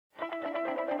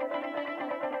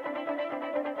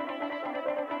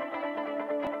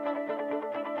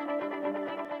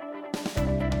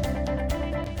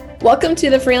Welcome to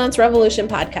the Freelance Revolution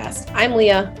podcast. I'm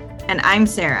Leah. And I'm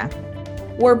Sarah.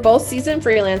 We're both seasoned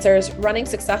freelancers running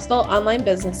successful online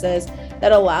businesses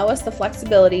that allow us the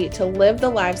flexibility to live the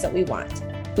lives that we want.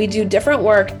 We do different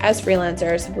work as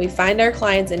freelancers. We find our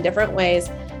clients in different ways,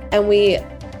 and we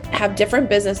have different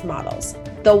business models.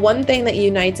 The one thing that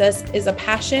unites us is a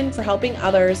passion for helping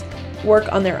others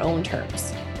work on their own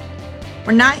terms.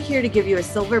 We're not here to give you a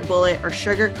silver bullet or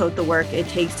sugarcoat the work it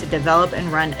takes to develop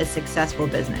and run a successful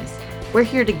business. We're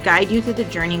here to guide you through the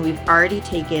journey we've already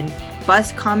taken,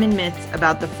 bust common myths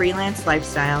about the freelance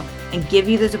lifestyle, and give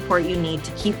you the support you need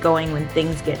to keep going when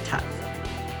things get tough.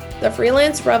 The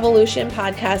Freelance Revolution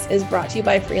podcast is brought to you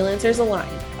by Freelancers Align,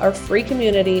 our free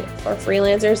community for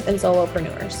freelancers and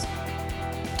solopreneurs.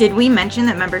 Did we mention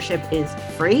that membership is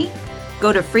free?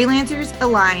 Go to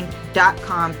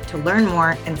freelancersalign.com to learn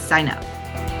more and sign up.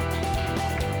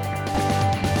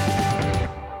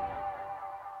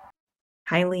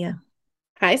 Hi, Leah.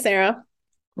 Hi, Sarah.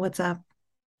 What's up?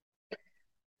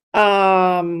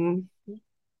 I don't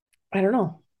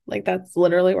know. That's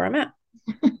literally where I'm at.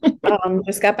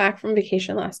 Just got back from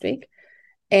vacation last week,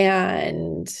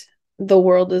 and the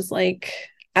world is like,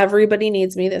 everybody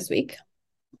needs me this week.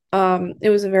 It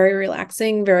was a very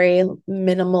relaxing, very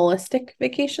minimalistic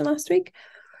vacation last week.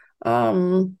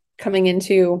 Coming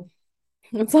into,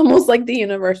 it's almost like the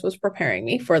universe was preparing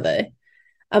me for the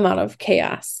amount of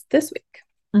chaos this week.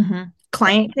 Mm-hmm.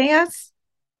 Client chaos?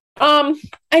 I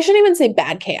shouldn't even say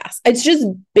bad chaos. It's just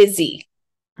busy.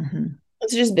 Mm-hmm.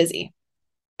 It's just busy.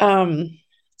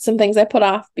 Some things I put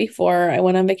off before I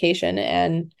went on vacation,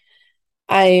 and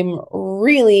I'm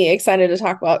really excited to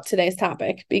talk about today's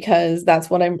topic because that's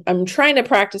what I'm trying to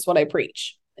practice what I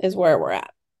preach is where we're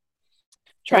at.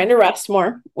 Trying to rest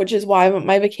more, which is why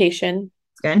my vacation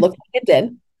looked like it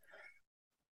did.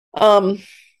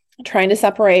 Trying to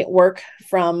separate work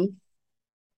from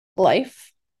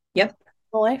life. Yep.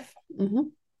 Life. Mm-hmm.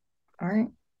 All right.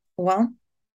 Well,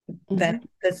 this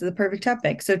is the perfect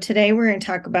topic. So today we're going to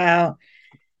talk about,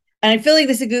 and I feel like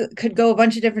this could go a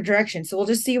bunch of different directions. So we'll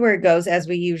just see where it goes as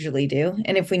we usually do.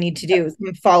 And if we need to do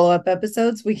some follow-up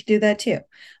episodes, we could do that too.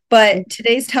 But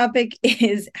today's topic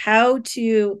is how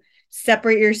to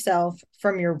separate yourself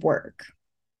from your work.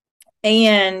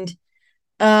 And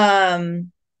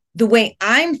the way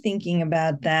I'm thinking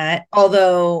about that,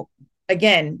 although,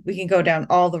 again, we can go down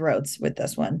all the roads with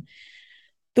this one.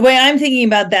 The way I'm thinking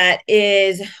about that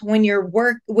is when you're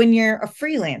a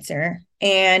freelancer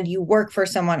and you work for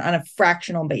someone on a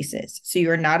fractional basis. So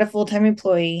you're not a full-time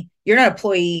employee. You're not an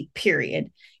employee,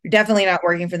 period. You're definitely not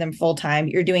working for them full-time.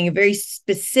 You're doing a very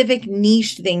specific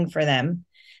niche thing for them.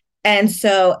 And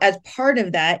so as part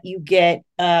of that, you get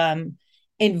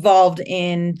involved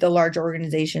in the larger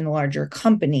organization, the larger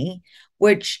company,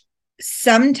 which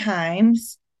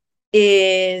sometimes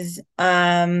is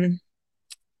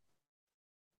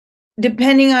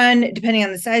depending on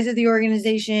the size of the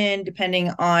organization,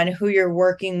 depending on who you're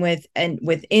working with and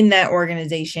within that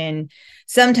organization,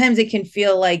 sometimes it can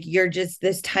feel like you're just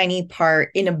this tiny part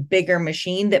in a bigger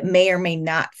machine that may or may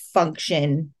not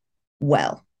function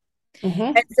well.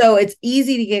 Mm-hmm. And so it's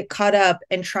easy to get caught up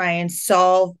and try and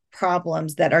solve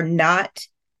problems that are not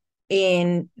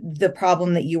in the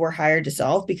problem that you were hired to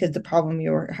solve, because the problem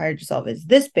you were hired to solve is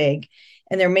this big,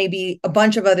 and there may be a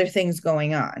bunch of other things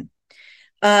going on.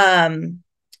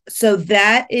 So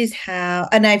that is how,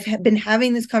 and I've been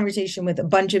having this conversation with a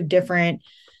bunch of different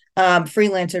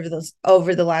freelancers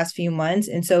over the last few months.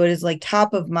 And so it is like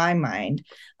top of my mind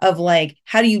of like,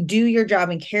 how do you do your job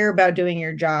and care about doing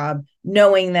your job,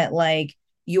 knowing that like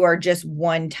you are just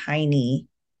one tiny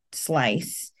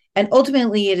slice, and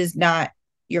ultimately it is not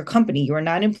your company. You are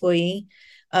not an employee.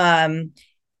 The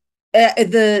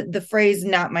phrase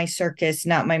 "not my circus,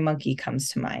 not my monkey" comes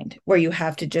to mind, where you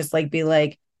have to just like be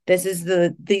like,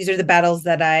 these are the battles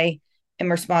that I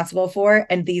am responsible for,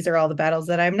 and these are all the battles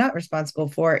that I'm not responsible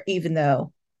for, even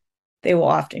though they will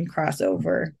often cross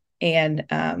over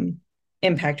and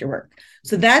impact your work.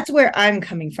 So that's where I'm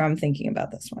coming from thinking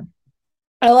about this one.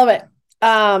 I love it.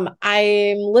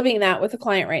 I'm living that with a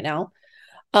client right now.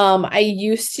 I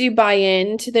used to buy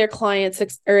into their clients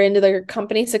or into their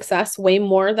company success way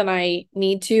more than I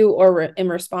need to or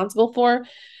am responsible for.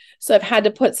 So I've had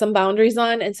to put some boundaries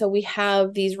on. And so we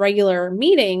have these regular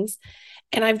meetings,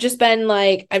 and I've just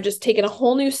taken a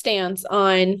whole new stance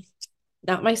on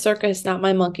not my circus, not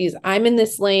my monkeys. I'm in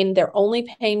this lane. They're only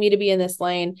paying me to be in this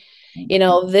lane.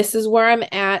 This is where I'm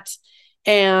at.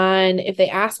 And if they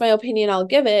ask my opinion, I'll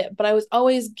give it. But I was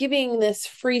always giving this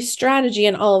free strategy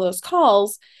in all of those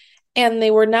calls, and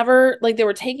they were never they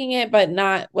were taking it, but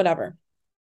not whatever.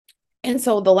 And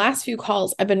so the last few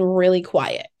calls, I've been really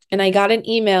quiet. And I got an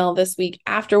email this week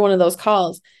after one of those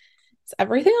calls. Is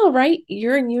everything all right?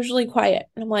 You're unusually quiet.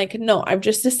 And I'm like, no, I've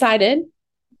just decided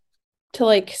to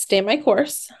like stay my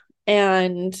course.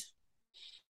 And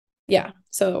yeah,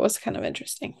 so it was kind of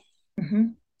interesting. Mm-hmm.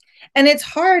 And it's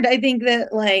hard. I think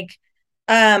that like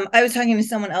I was talking to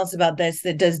someone else about this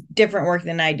that does different work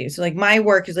than I do. So like my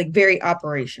work is like very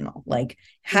operational. Like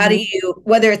how do Mm-hmm. you,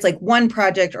 whether it's like one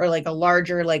project or like a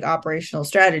larger like operational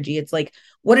strategy, it's like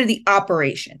what are the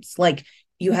operations? Like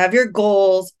you have your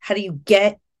goals, how do you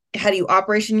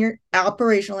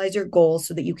operationalize your goals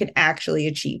so that you can actually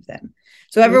achieve them?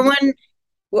 So Mm-hmm. everyone,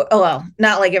 well,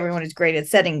 not like everyone is great at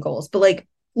setting goals, but like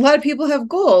a lot of people have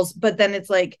goals, but then it's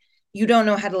like you don't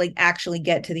know how to like actually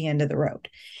get to the end of the road.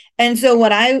 And so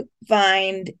what I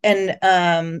find and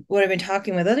what I've been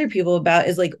talking with other people about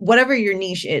is like whatever your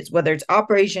niche is, whether it's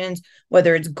operations,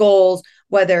 whether it's goals,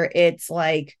 whether it's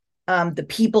like the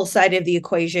people side of the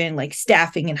equation, like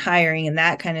staffing and hiring and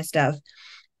that kind of stuff,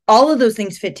 all of those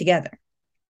things fit together.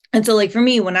 And so like for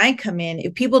me, when I come in,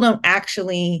 if people don't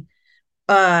actually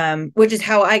which is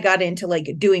how I got into like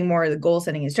doing more of the goal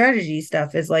setting and strategy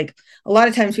stuff, is like a lot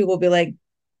of times people will be like,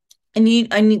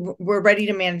 we're ready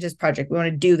to manage this project. We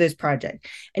want to do this project.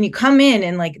 And you come in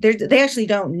and like they actually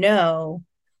don't know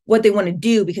what they want to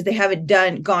do because they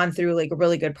haven't gone through like a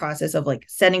really good process of like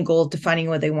setting goals, defining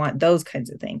what they want, those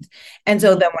kinds of things. And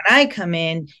so Mm-hmm. then when I come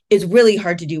in, it's really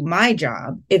hard to do my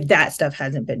job if that stuff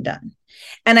hasn't been done.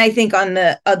 And I think on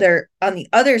the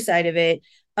other side of it,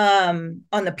 on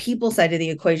the people side of the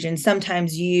equation,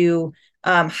 sometimes you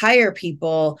hire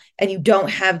people and you don't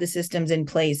have the systems in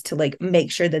place to like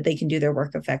make sure that they can do their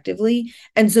work effectively.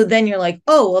 And so then you're like,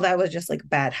 oh, well, that was just like a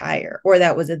bad hire, or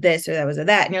that was a this, or that was a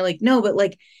that. And you're like, no, but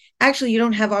like, actually, you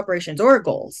don't have operations or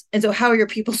goals. And so how are your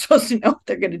people supposed to know what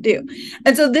they're going to do?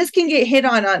 And so this can get hit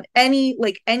on any,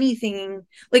 like anything.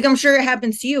 Like I'm sure it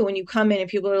happens to you when you come in and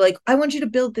people are like, I want you to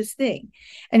build this thing.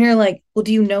 And you're like, well,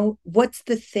 do you know what's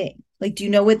the thing? Like, do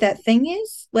you know what that thing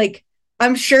is? Like,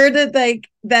 I'm sure that like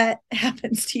that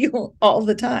happens to you all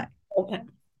the time. All the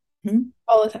time. Hmm?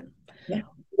 All the time. Yeah.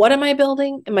 What am I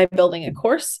building? Am I building a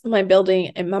course? Am I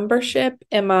building a membership?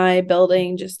 Am I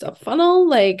building just a funnel?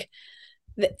 Like,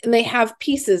 and they have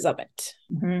pieces of it.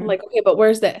 I'm Hmm. like, okay, but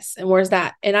where's this and where's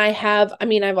that? And I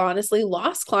mean, I've honestly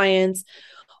lost clients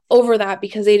over that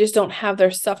because they just don't have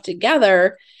their stuff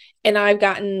together. And I've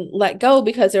gotten let go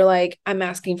because they're like, I'm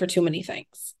asking for too many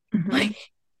things. Hmm. Like,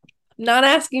 not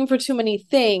asking for too many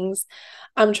things.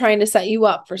 I'm trying to set you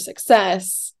up for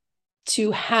success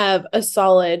to have a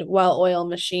solid, well-oiled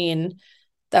machine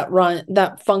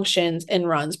that functions and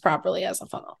runs properly as a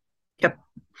funnel. Yep.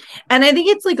 And I think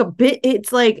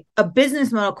it's like a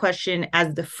business model question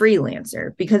as the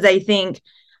freelancer, because I think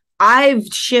I've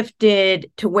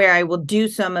shifted to where I will do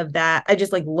some of that. I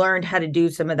just like learned how to do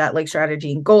some of that like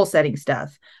strategy and goal setting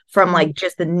stuff from Mm-hmm. like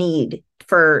just the need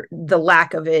for the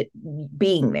lack of it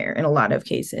being there in a lot of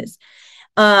cases.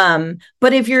 But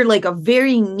if you're like a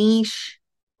very niche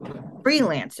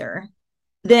freelancer,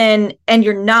 then and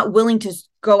you're not willing to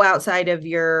um go outside of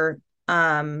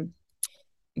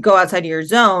your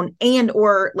zone and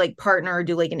or like partner or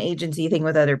do like an agency thing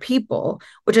with other people,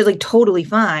 which is like totally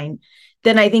fine,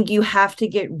 then I think you have to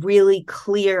get really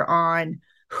clear on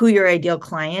who your ideal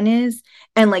client is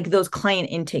and like those client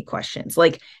intake questions.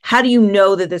 Like, how do you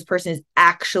know that this person is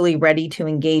actually ready to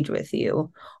engage with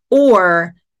you?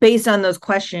 Or based on those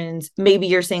questions, maybe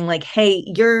you're saying, like, hey,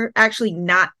 you're actually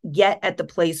not yet at the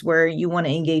place where you want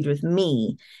to engage with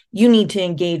me. You need to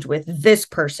engage with this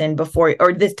person before,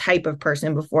 or this type of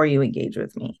person before you engage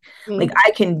with me. Like, Mm-hmm.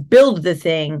 I can build the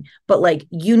thing, but like,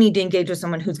 you need to engage with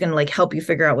someone who's going to like help you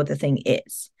figure out what the thing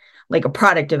is, like a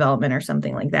product development or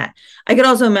something like that. I could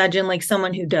also imagine like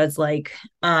someone who does like,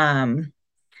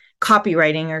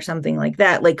 copywriting or something like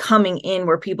that, like coming in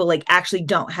where people like actually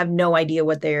don't have no idea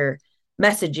what their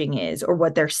messaging is or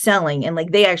what they're selling, and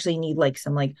like they actually need like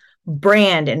some like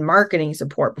brand and marketing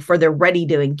support before they're ready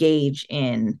to engage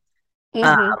in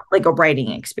Mm-hmm. like a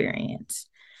writing experience.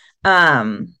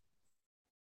 um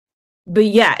but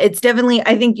yeah, it's definitely,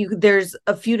 I think there's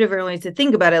a few different ways to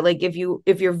think about it. Like if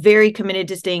you're very committed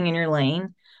to staying in your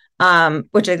lane,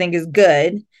 which I think is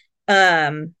good,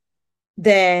 um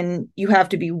then you have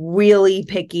to be really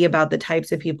picky about the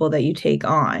types of people that you take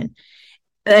on.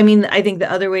 I mean, I think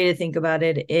the other way to think about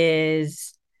it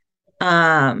is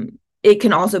it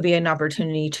can also be an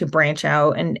opportunity to branch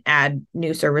out and add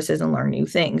new services and learn new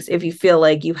things. If you feel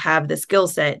like you have the skill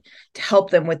set to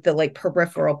help them with the like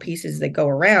peripheral pieces that go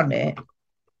around it,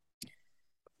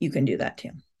 you can do that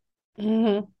too.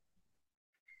 Mm-hmm.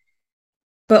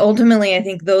 But ultimately, I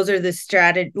think those are the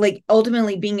strategy, like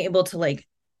ultimately being able to like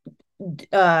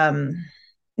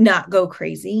not go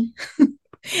crazy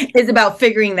is about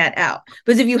figuring that out.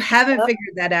 Because if you haven't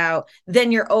figured that out,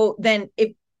 then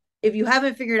if you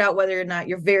haven't figured out whether or not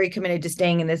you're very committed to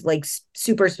staying in this like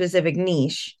super specific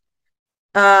niche,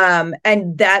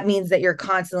 and that means that you're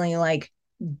constantly like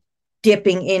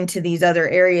dipping into these other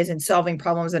areas and solving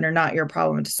problems that are not your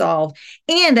problem to solve.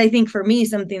 And I think for me,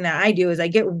 something that I do is I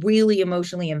get really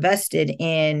emotionally invested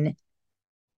in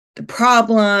the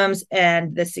problems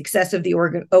and the success of the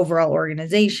overall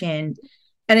organization.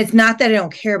 And it's not that I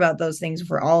don't care about those things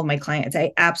for all of my clients.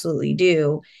 I absolutely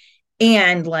do.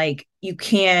 And like, you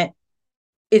can't,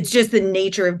 it's just the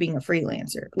nature of being a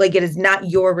freelancer. Like, it is not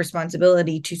your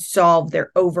responsibility to solve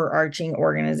their overarching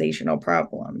organizational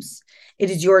problems. It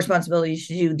is your responsibility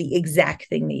to do the exact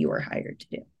thing that you were hired to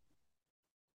do.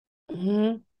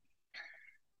 Mm-hmm.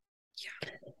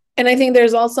 And I think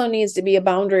there's also needs to be a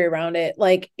boundary around it.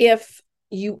 Like, if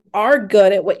you are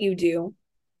good at what you do,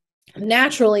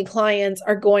 naturally clients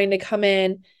are going to come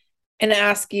in and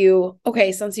ask you,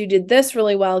 okay, since you did this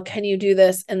really well, can you do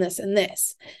this and this and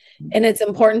this? And it's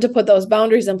important to put those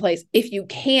boundaries in place if you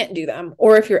can't do them,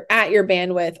 or if you're at your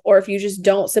bandwidth, or if you just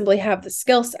don't simply have the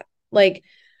skill set. Like,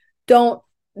 don't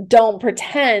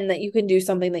pretend that you can do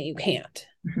something that you can't.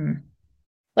 Mm-hmm.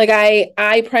 Like,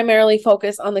 I primarily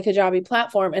focus on the Kajabi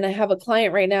platform, and I have a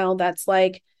client right now that's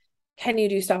like, can you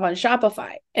do stuff on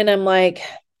Shopify? And I'm like,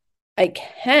 I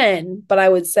can, but I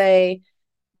would say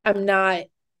I'm not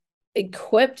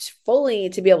equipped fully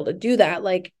to be able to do that.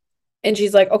 Like, and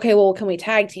she's like, okay, well, can we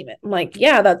tag team it? I'm like,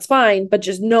 yeah, that's fine. But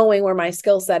just knowing where my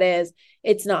skill set is,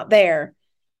 it's not there.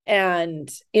 And,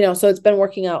 so it's been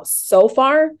working out so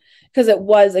far because it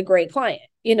was a great client,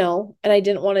 and I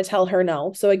didn't want to tell her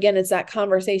no. So again, it's that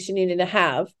conversation you need to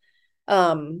have.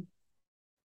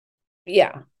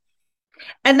 Yeah.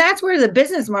 And that's where the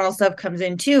business model stuff comes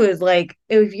in too, is like,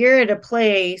 if you're at a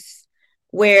place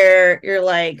where you're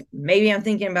like, maybe I'm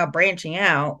thinking about branching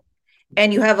out,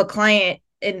 and you have a client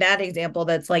in that example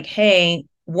that's like, hey,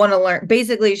 want to learn.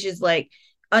 Basically, she's like,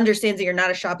 understands that you're not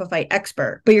a Shopify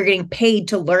expert, but you're getting paid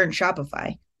to learn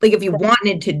Shopify. Like, if you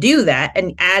wanted to do that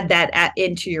and add that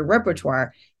into your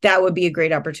repertoire, that would be a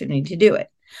great opportunity to do it.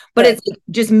 But it's like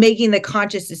just making the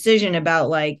conscious decision about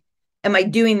like, am I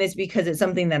doing this because it's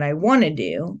something that I want to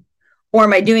do? Or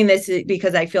am I doing this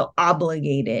because I feel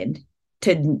obligated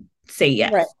to say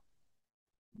yes? Right.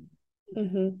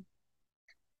 Mm-hmm.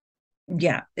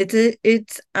 Yeah,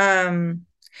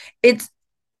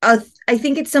 I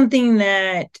think it's something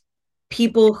that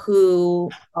people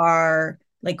who are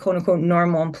like quote unquote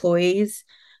normal employees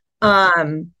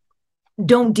don't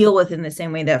deal with in the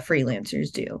same way that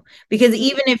freelancers do. Because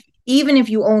even if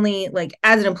you only like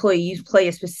as an employee you play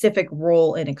a specific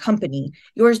role in a company,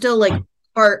 you're still like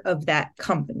part of that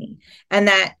company. And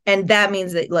that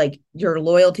means that like your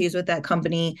loyalties with that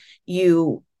company,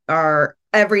 you are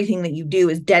everything that you do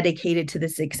is dedicated to the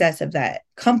success of that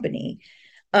company.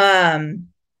 And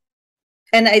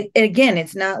again,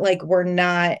 it's not like we're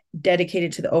not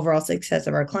dedicated to the overall success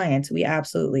of our clients. We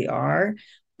absolutely are.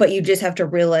 But you just have to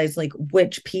realize like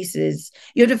which pieces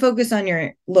you have to focus on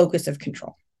your locus of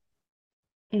control.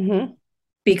 Mm-hmm.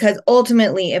 Because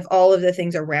ultimately, if all of the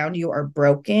things around you are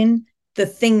broken, the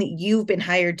thing that you've been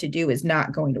hired to do is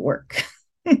not going to work.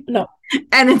 No.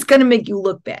 And it's going to make you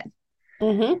look bad.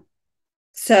 Mm-hmm.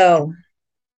 So,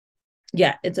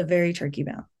 yeah, it's a very tricky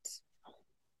balance.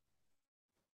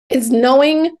 It's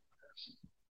knowing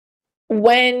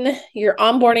when you're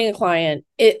onboarding a client.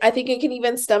 I think it can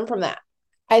even stem from that.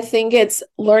 I think it's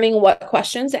learning what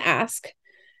questions to ask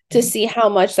to see how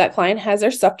much that client has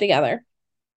their stuff together.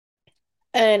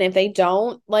 And if they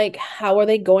don't, like, how are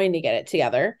they going to get it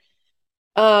together?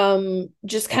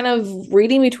 Just kind of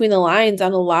reading between the lines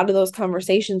on a lot of those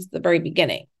conversations at the very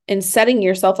beginning and setting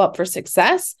yourself up for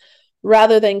success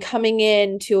rather than coming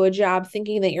into a job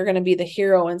thinking that you're going to be the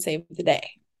hero and save the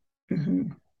day.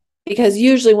 Mm-hmm. Because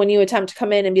usually when you attempt to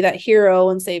come in and be that hero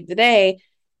and save the day,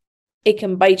 it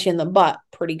can bite you in the butt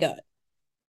pretty good.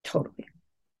 Totally.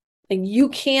 Like, you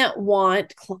can't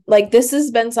want, like, this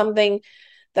has been something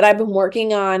that I've been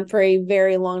working on for a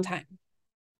very long time.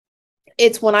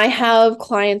 It's when I have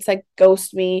clients that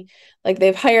ghost me, like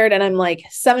they've hired and I'm like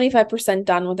 75%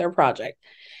 done with their project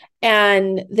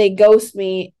and they ghost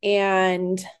me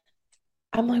and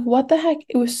I'm like, what the heck?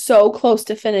 It was so close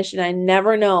to finish and I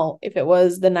never know if it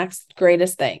was the next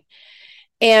greatest thing.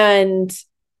 And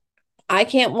I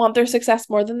can't want their success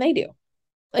more than they do.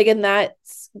 Like, and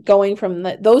that's going from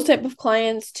those type of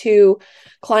clients to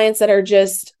clients that are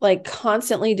just like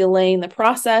constantly delaying the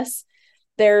process.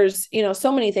 There's,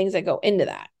 so many things that go into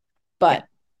that, but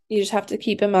you just have to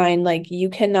keep in mind, like, you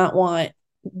cannot want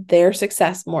their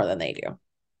success more than they do.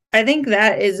 I think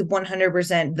that is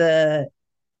 100%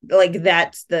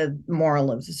 that's the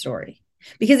moral of the story.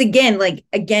 Because again, like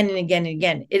again and again and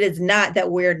again, it is not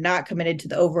that we're not committed to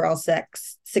the overall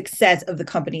success of the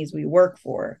companies we work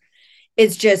for.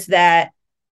 It's just that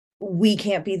we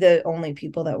can't be the only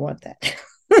people that want that.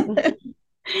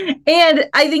 And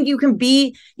I think you can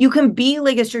be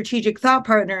like a strategic thought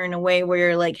partner in a way where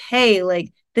you're like, hey,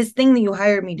 like this thing that you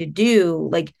hired me to do,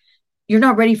 like you're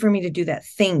not ready for me to do that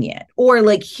thing yet. Or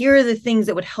like, here are the things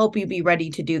that would help you be ready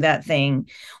to do that thing,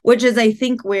 which is, I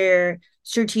think, where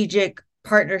strategic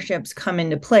partnerships come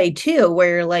into play too, where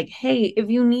you're like, hey, if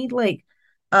you need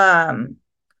um,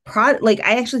 product, like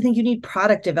I actually think you need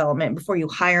product development before you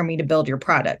hire me to build your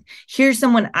product. Here's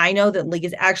someone I know that like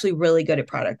is actually really good at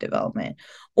product development. Mhm.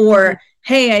 Or,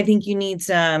 hey, I think you need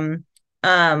some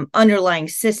underlying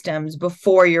systems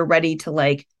before you're ready to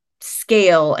like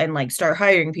scale and like start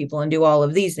hiring people and do all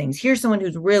of these things. Here's someone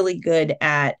who's really good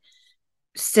at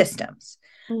systems.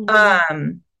 Mhm.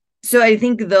 um so I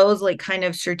think those like kind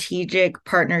of strategic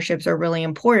partnerships are really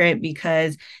important,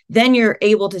 because then you're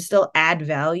able to still add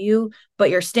value,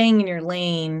 but you're staying in your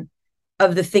lane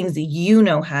of the things that you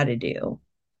know how to do,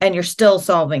 and you're still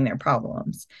solving their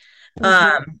problems. Mhm.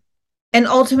 um and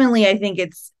ultimately I think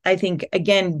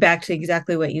again, back to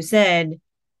exactly what you said,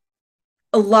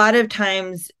 a lot of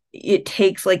times it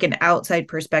takes like an outside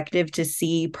perspective to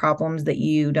see problems that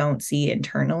you don't see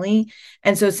internally.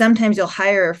 And so sometimes you'll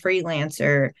hire a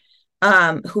freelancer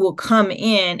who will come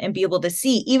in and be able to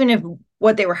see, even if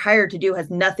what they were hired to do has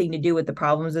nothing to do with the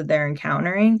problems that they're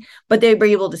encountering, but they'll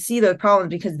be able to see those problems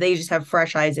because they just have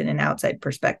fresh eyes and an outside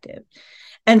perspective.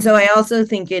 And so I also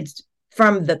think it's,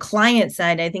 from the client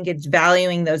side, I think it's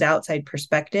valuing those outside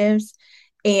perspectives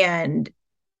and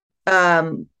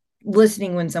um,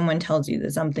 listening when someone tells you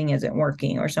that something isn't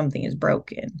working or something is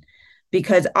broken,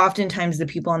 because oftentimes the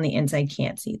people on the inside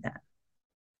can't see that.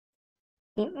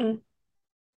 Mm-mm.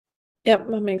 Yep,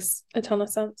 that makes a ton of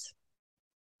sense.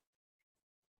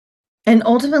 And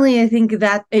ultimately, I think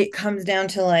that it comes down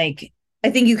to like, I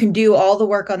think you can do all the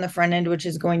work on the front end, which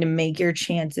is going to make your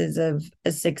chances of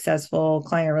a successful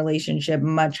client relationship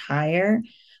much higher.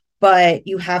 But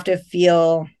you have to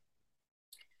feel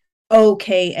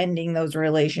okay ending those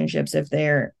relationships if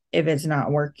it's not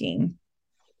working,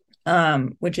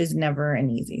 which is never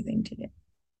an easy thing to do.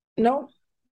 No,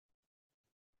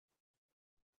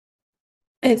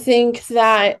 I think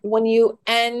that when you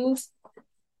end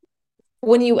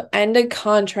a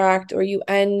contract or you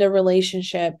end a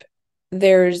relationship,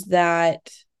 there's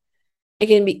that it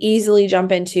can be easily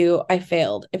jump into I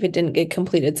failed if it didn't get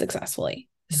completed successfully.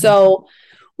 Mhm. So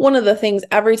one of the things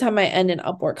every time I end an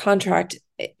Upwork contract,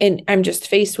 and I'm just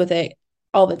faced with it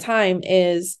all the time,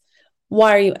 is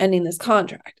why are you ending this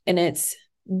contract? And it's,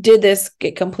 did this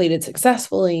get completed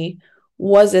successfully?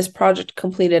 Was this project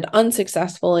completed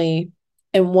unsuccessfully?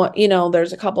 And what,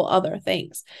 there's a couple other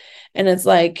things. And it's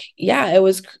like, yeah, it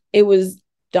was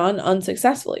done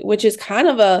unsuccessfully, which is kind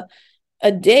of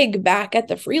a dig back at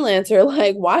the freelancer,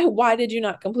 like why did you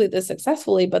not complete this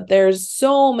successfully? But there's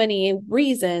so many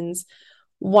reasons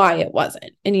why it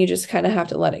wasn't, and you just kind of have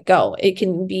to let it go. It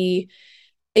can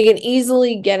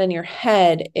easily get in your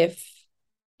head if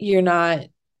you're not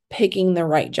picking the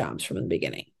right jobs from the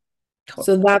beginning.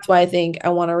 So Totally. that's why I think I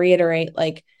want to reiterate,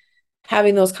 like,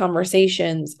 having those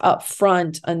conversations up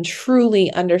front and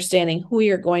truly understanding who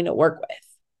you're going to work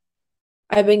with.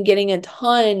 I've been getting a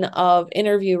ton of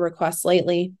interview requests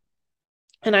lately,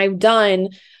 and I've done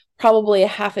probably a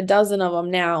half a dozen of them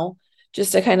now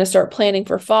just to kind of start planning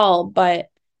for fall, but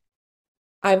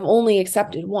I've only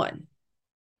accepted one Mhm.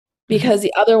 because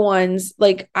the other ones,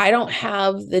 like, I don't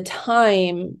have the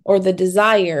time or the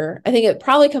desire. I think it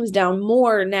probably comes down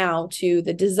more now to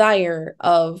the desire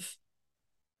of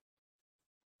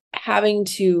having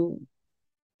to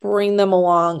bring them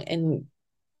along and,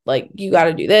 like, you got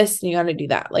to do this and you got to do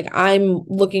that. Like, I'm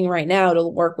looking right now to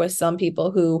work with some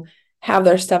people who have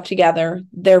their stuff together.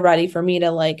 They're ready for me to,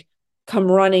 like, come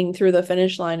running through the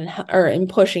finish line and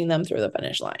pushing them through the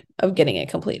finish line of getting it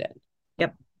completed.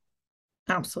 Yep,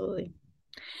 absolutely.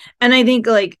 And I think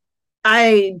like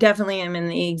I definitely am in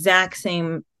the exact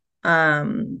same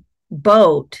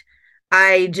boat.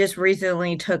 I just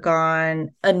recently took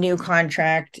on a new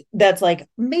contract that's like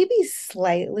maybe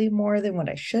slightly more than what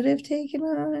I should have taken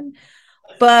on,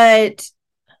 but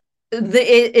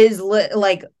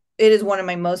like it is one of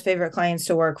my most favorite clients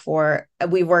to work for.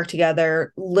 We've worked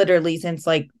together literally since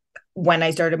like when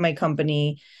I started my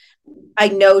company. I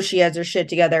know she has her shit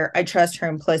together. I trust her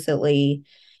implicitly.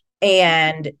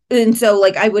 And so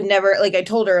like I would never, like I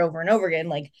told her over and over again,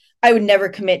 like I would never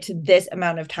commit to this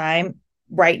amount of time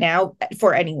right now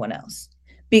for anyone else,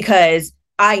 because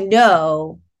I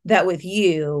know that with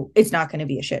you, it's not going to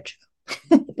be a shit show.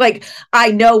 Like,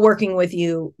 I know working with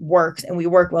you works and we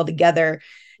work well together.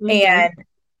 Mm-hmm. And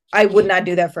I would not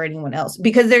do that for anyone else,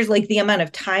 because there's like the amount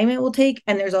of time it will take,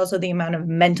 and there's also the amount of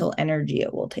mental energy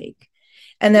it will take.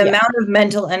 And the Yeah. amount of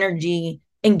mental energy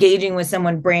engaging with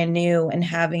someone brand new and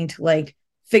having to like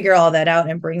figure all that out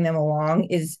and bring them along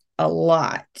is a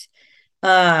lot.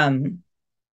 Um,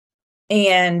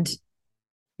 and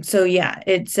so yeah,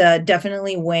 it's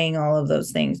definitely weighing all of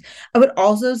those things. I would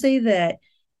also say that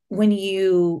when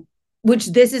you, which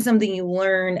this is something you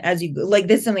learn as you like,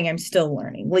 this is something I'm still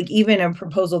learning, like even a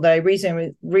proposal that I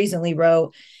recently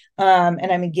wrote,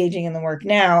 and I'm engaging in the work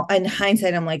now. In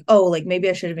hindsight, I'm like, oh, like maybe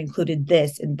I should have included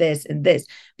this and this and this,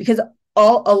 because a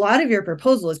lot of your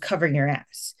proposal is covering your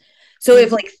ass. So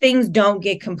if like things don't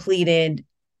get completed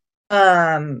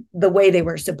the way they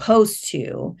were supposed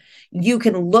to, you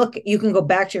can go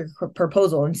back to your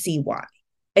proposal and see why.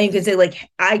 And you can say, like,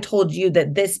 I told you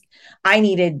that I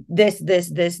needed this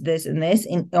and this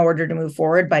in order to move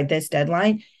forward by this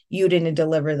deadline. You didn't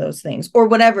deliver those things, or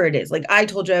whatever it is. Like, I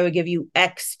told you I would give you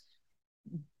X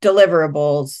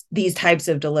deliverables, these types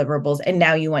of deliverables, and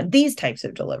now you want these types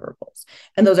of deliverables.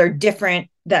 And those are different.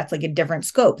 That's like a different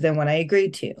scope than what I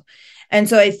agreed to. And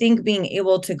so I think being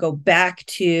able to go back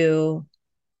to,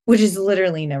 which is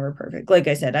literally never perfect. Like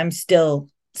I said, I'm still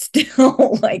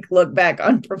like look back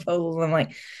on proposals. I'm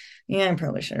like, yeah, I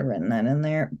probably should have written that in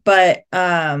there. But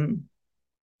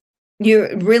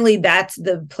you really, that's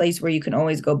the place where you can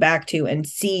always go back to and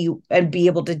see and be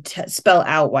able to spell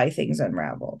out why things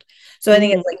unraveled. So I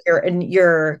think it's like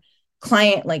your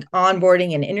client like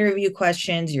onboarding and interview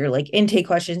questions, your like intake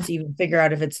questions to even figure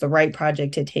out if it's the right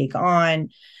project to take on.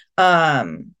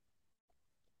 And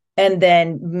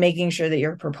then making sure that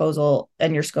your proposal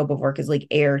and your scope of work is like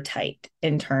airtight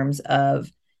in terms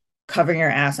of covering your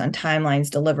ass on timelines,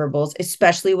 deliverables,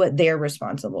 especially what they're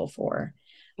responsible for,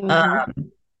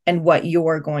 and what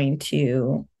you're going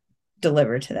to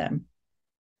deliver to them.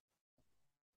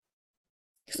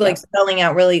 So like spelling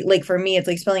out really, like for me, it's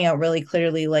like spelling out really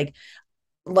clearly, like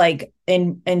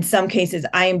in some cases,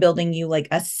 I am building you like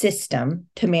a system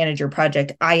to manage your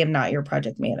project. I am not your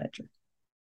project manager.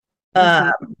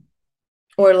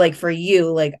 Or like for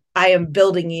you, like I am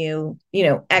building you,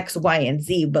 X, Y, and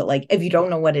Z, but like if you don't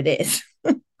know what it is,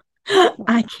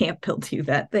 I can't build you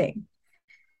that thing.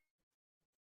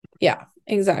 Yeah,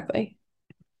 exactly.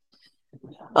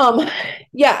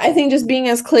 Yeah, I think just being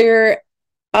as clear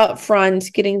up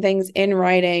front, getting things in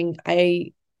writing,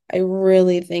 I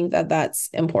really think that that's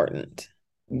important.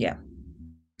 Yeah.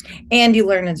 And you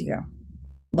learn as you go.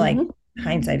 Like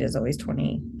hindsight is always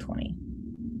 2020.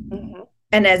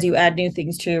 And as you add new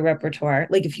things to your repertoire,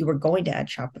 like if you were going to add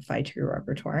Shopify to your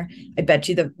repertoire, I bet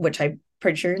you which I'm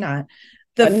pretty sure you're not,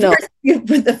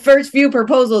 the first few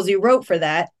proposals you wrote for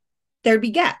that, there'd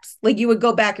be gaps. Like you would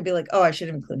go back and be like, oh, I should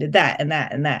have included that and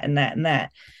that and that and that and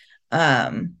that.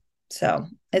 So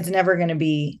it's never going to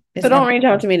be. So don't reach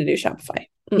out to me to do Shopify.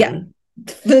 Yeah.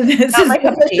 This is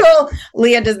official.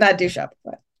 Leah does not do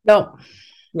Shopify. No.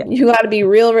 Yeah. You got to be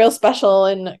real, real special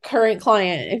and current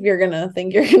client if you're going to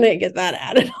think you're going to get that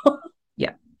added on.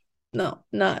 Yeah. No,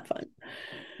 not fun.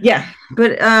 Yeah.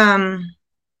 But,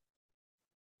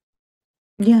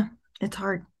 yeah, it's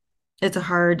hard. It's a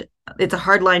hard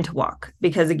line to walk,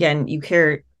 because again, you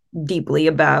care deeply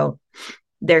about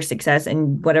their success,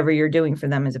 and whatever you're doing for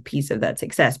them is a piece of that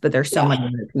success, but there's so many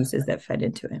other pieces that fed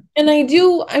into it. And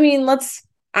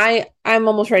I'm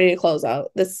almost ready to close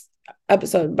out this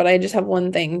episode, but I just have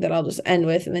one thing that I'll just end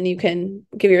with, and then you can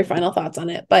give your final thoughts on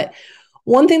it. But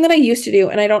one thing that I used to do,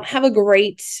 and I don't have a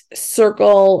great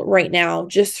circle right now,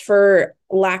 just for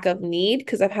lack of need,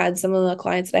 because I've had some of the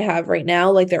clients that I have right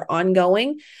now, like they're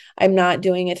ongoing. I'm not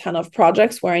doing a ton of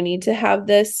projects where I need to have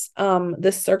this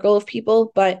circle of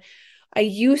people, but I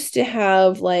used to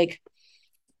have like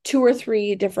 2 or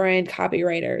 3 different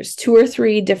copywriters, 2 or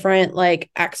 3 different like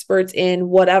experts in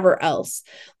whatever else,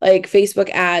 like Facebook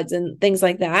ads and things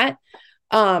like that.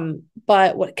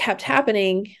 But what kept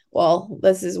happening, well,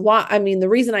 this is why, the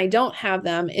reason I don't have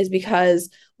them is because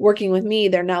working with me,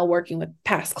 they're now working with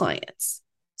past clients.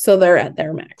 So they're at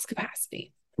their max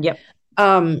capacity. Yep.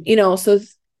 So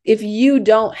if you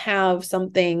don't have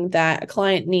something that a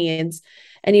client needs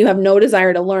and you have no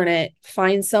desire to learn it,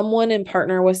 find someone and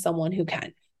partner with someone who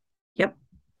can. Yep.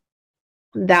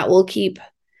 That will keep.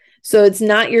 So it's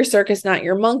not your circus, not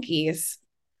your monkeys,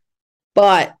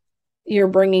 but you're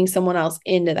bringing someone else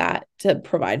into that to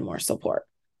provide more support.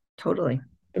 Totally.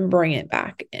 And bring it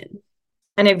back in.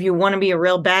 And if you want to be a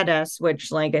real badass,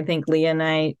 which like I think Leah and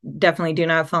I definitely do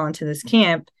not fall into this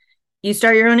camp, you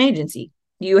start your own agency.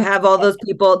 You have all those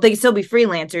people, they still be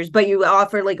freelancers, but you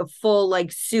offer like a full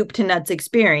like soup to nuts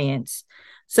experience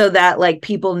so that like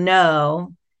people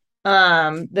know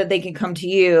that they can come to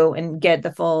you and get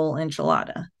the full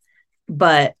enchilada.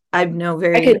 But I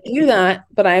could do that,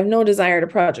 but I have no desire to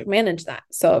project manage that.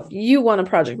 So if you want to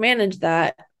project manage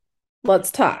that, let's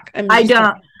talk. I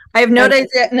don't. I have no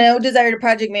desire to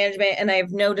project management, and I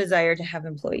have no desire to have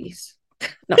employees.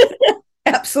 No.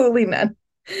 Absolutely none.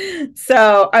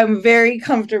 So I'm very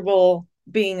comfortable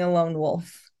being a lone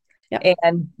wolf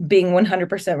and being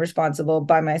 100% responsible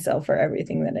by myself for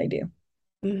everything that I do.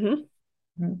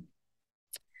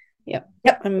 Yep.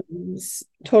 I'm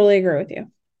totally agree with you.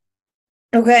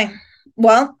 Okay.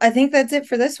 Well, I think that's it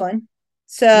for this one.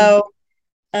 So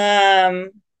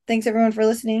thanks everyone for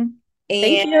listening. And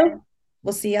thank you.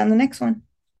 We'll see you on the next one.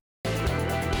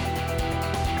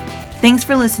 Thanks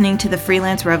for listening to the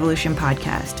Freelance Revolution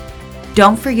podcast.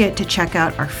 Don't forget to check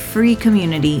out our free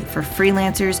community for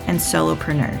freelancers and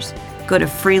solopreneurs. Go to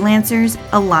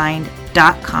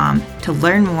freelancersaligned.com to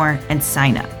learn more and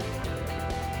sign up.